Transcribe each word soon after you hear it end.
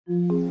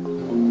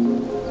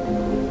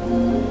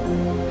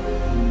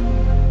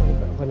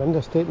An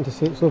understatement to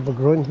say it's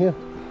overgrown here.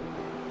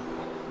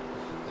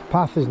 The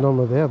path is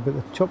normally there, but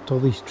they've chopped all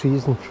these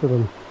trees and threw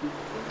them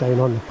down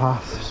on the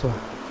path, so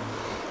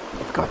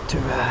I've got to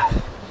be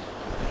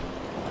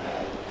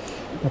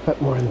a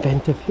bit more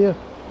inventive here.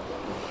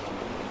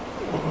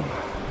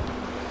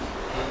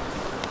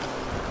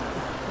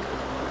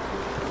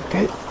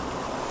 Okay.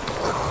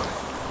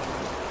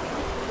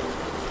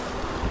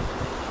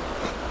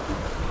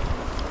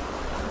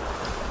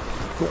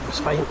 That was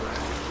fine,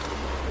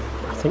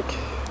 I think.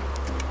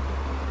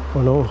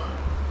 Oh no.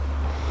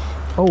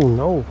 Oh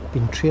no,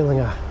 been trailing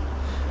a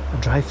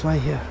dry fly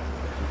here.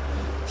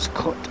 It's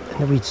caught in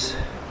the weeds.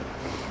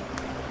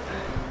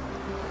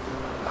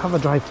 I have a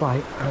dry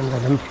fly and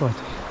an infrared.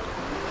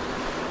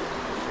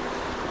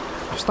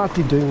 I've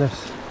started doing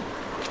this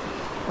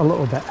a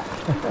little bit.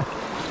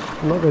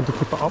 I'm not going to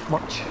keep it up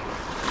much.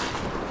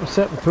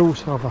 Certain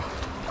pools have a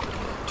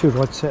 2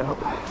 rod set up.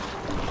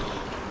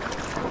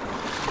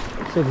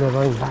 Save me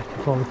around back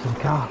and forward to the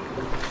car.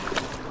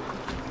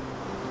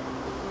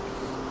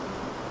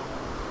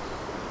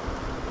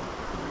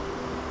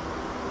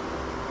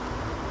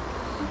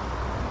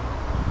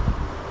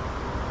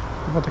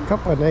 I've had a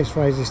couple of nice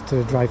rises to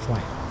the dry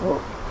fly.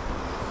 Oh,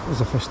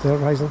 there's a fish there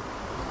rising.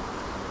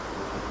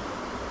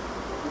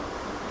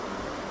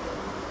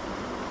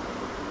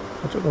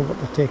 I don't know what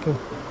they're taking.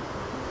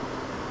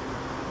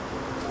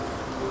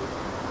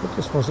 I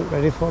just wasn't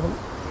ready for them.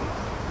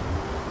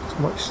 Too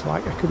much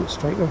slack, I couldn't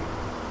strike them.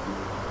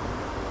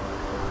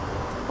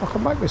 I'll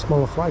come back with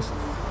smaller flies.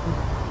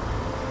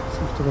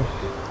 Seems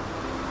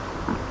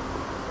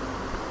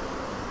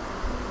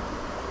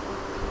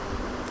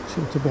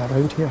to be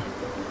around here.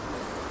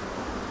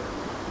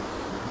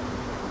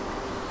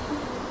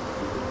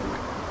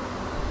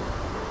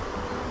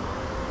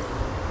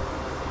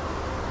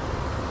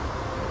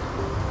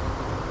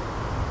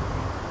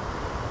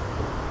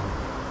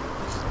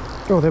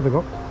 Oh, there we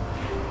go.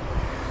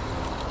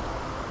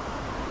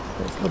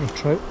 That's a little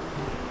trout.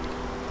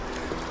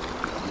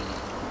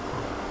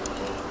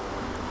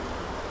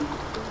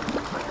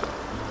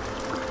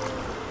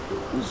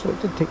 So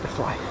it did take the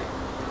fly.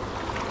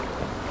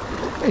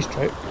 Nice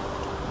trout.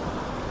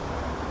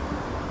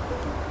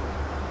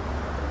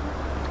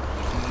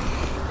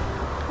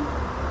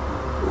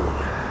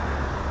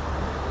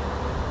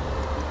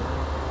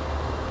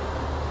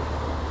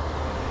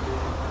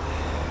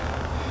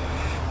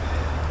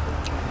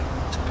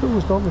 This pool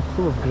was normally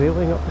full of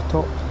grayling up the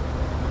top. I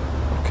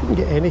couldn't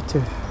get any to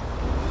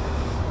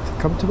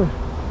come to me.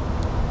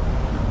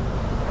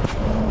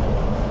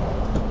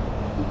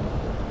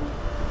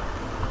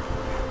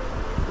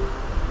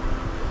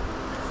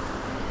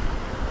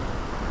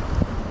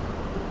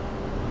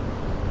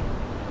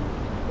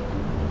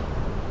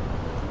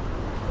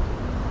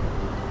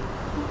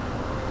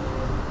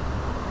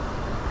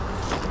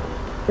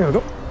 There we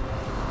go.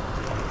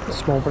 A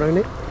small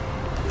brownie.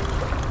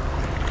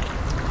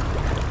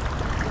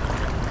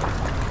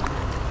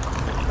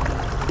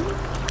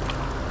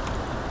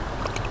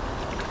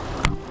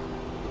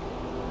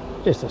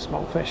 Just a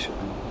small fish.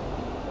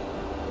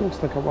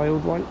 Looks like a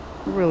wild one.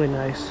 Really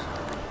nice.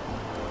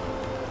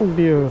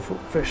 Beautiful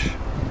fish.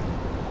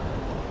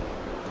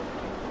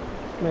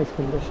 Nice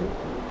condition.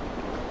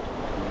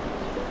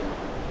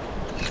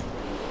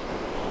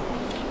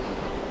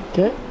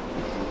 Okay.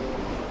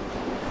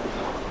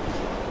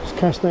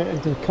 Casting out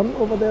into the current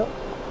over there.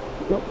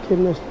 Up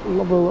came this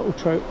lovely little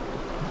trout.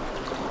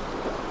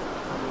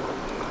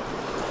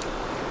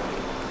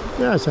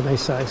 Yeah, it's a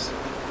nice size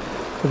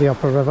for the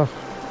Upper River.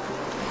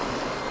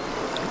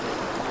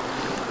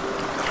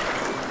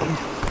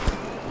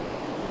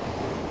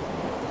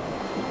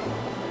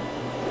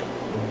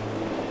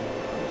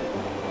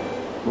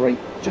 Right,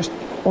 just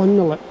on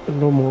the lip and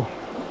no more.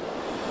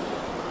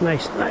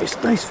 Nice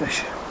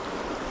fish.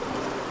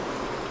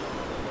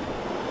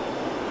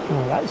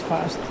 Oh, that's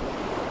fast.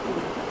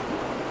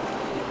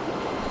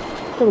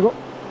 There we go.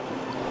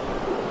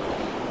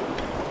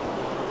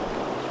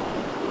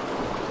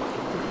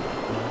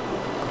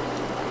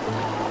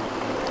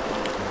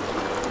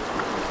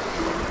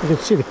 You can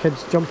see the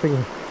kids jumping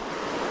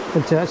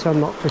into it, so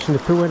I'm not fishing the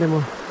pool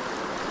anymore.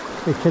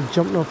 The kid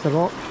jumping off the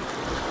rock.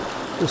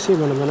 You'll see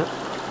him in a minute.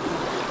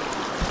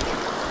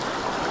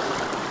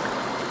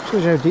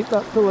 Shows you how deep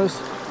that pool is.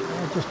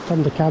 I just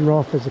turned the camera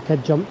off as the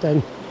kid jumped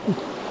in.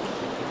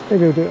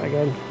 Maybe we'll do it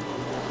again.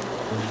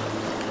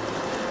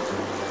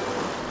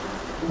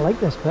 I like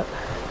this bit.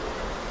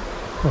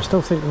 I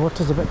still think the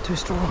water's a bit too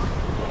strong.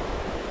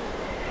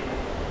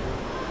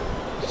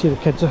 See the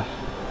kids are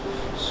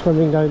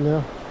swimming down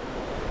there.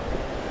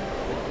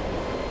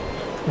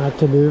 I had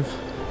to move.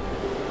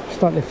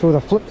 Starting to throw their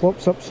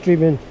flip-flops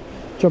upstream and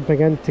jumping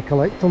in to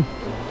collect them.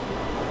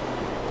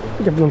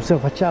 Giving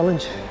themselves a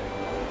challenge.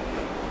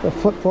 The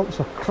flip-flops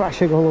are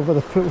crashing all over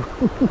the pool.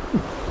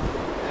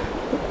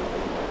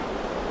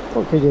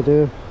 What can you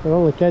do? They're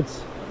only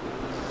kids.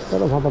 Let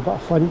them have a bit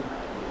of fun.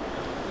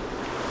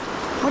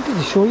 I wanted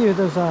to show you,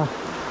 there's a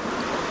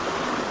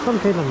some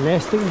kind of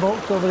nesting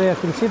box over there. I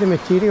can see the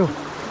material.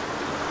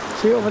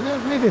 See over there,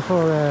 maybe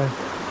for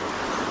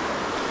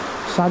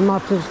sand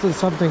martins or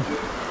something.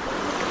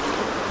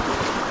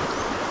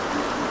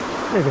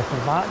 Maybe for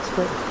bats,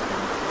 but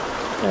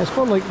yeah, it's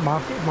for like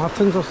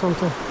martins or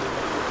something.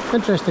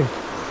 Interesting.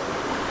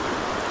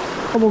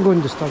 I won't go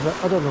and disturb it.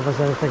 I don't know if there's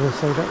anything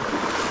inside it.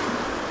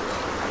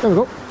 There we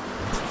go.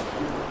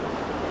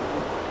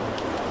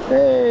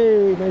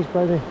 Hey, nice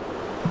brownie.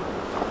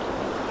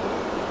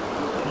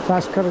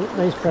 Fast current,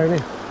 nice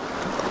brownie.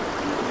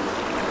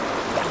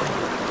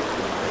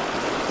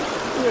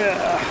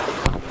 Yeah.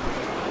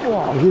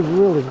 Wow, he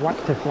really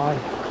whacked the fly.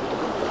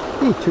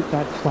 He took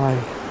that fly.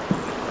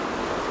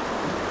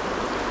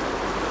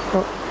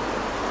 Oh,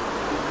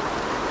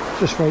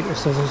 just right with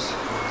scissors.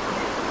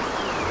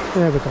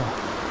 There we go.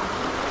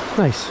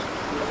 Nice.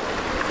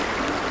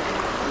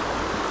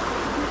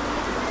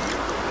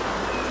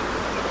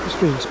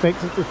 Just we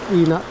expected to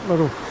be in that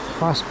little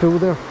fast pool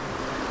there.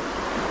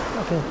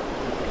 Okay.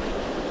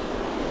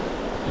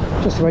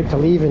 Just about to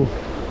leave and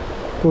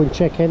go and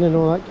check in and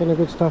all that kind of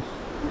good stuff.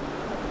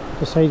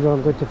 Decide where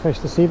I'm going to fish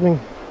this evening.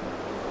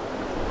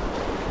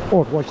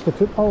 Or watch the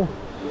football.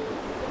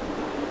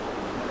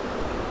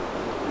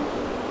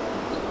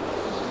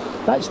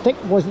 That stick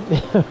wasn't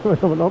there when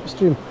I went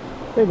upstream.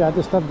 Maybe I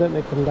disturbed it and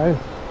it came down.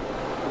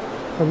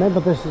 Remember,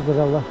 this is where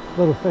the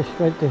little fish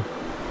went to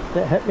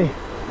that hit me.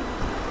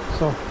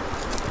 So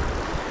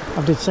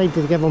I've decided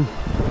to give him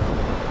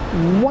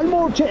one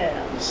more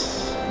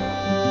chance.